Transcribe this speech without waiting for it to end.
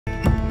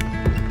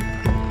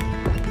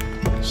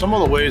Some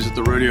of the ways that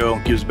the rodeo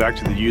gives back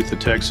to the youth of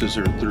Texas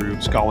are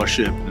through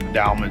scholarship,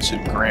 endowments,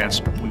 and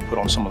grants. We put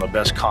on some of the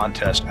best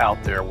contests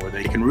out there where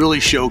they can really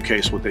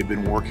showcase what they've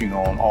been working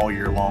on all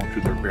year long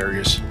through their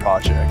various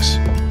projects.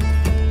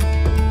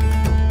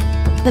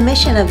 The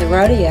mission of the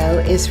rodeo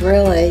is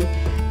really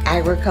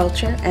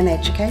agriculture and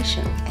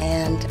education,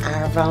 and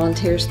our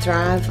volunteers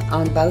thrive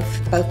on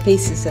both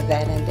pieces of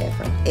that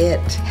endeavor. It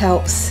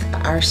helps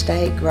our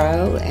state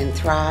grow and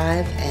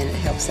thrive, and it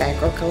helps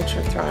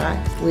agriculture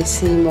thrive. We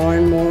see more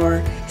and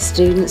more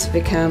students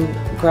become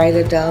great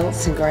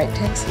adults and great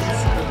Texans.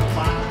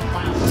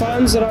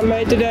 Funds that I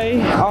made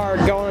today are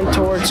going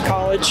towards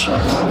college.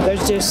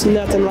 There's just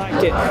nothing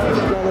like it.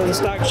 None of the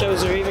stock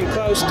shows are even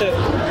close to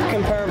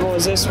comparable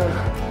as this one.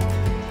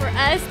 For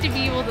us to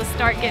be able to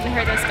start getting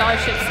her those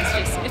scholarships,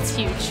 it's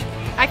huge.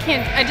 I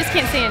just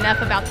can't say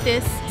enough about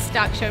this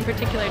stock show in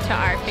particular to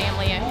our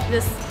family, and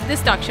this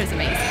stock show is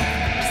amazing.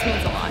 It just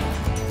means a lot.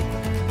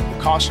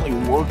 We're constantly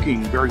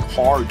working very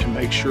hard to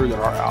make sure that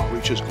our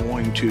outreach is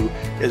going to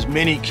as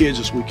many kids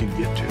as we can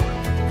get to.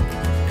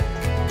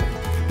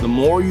 The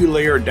more you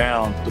layer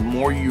down, the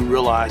more you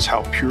realize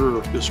how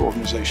pure this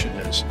organization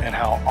is and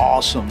how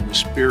awesome the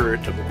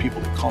spirit of the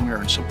people that come here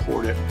and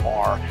support it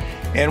are.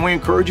 And we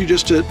encourage you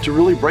just to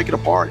really break it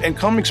apart and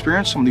come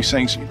experience some of these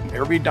things.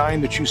 Every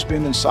dime that you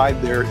spend inside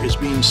there is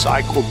being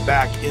cycled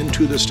back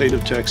into the state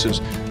of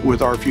Texas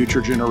with our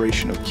future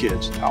generation of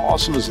kids. How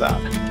awesome is that?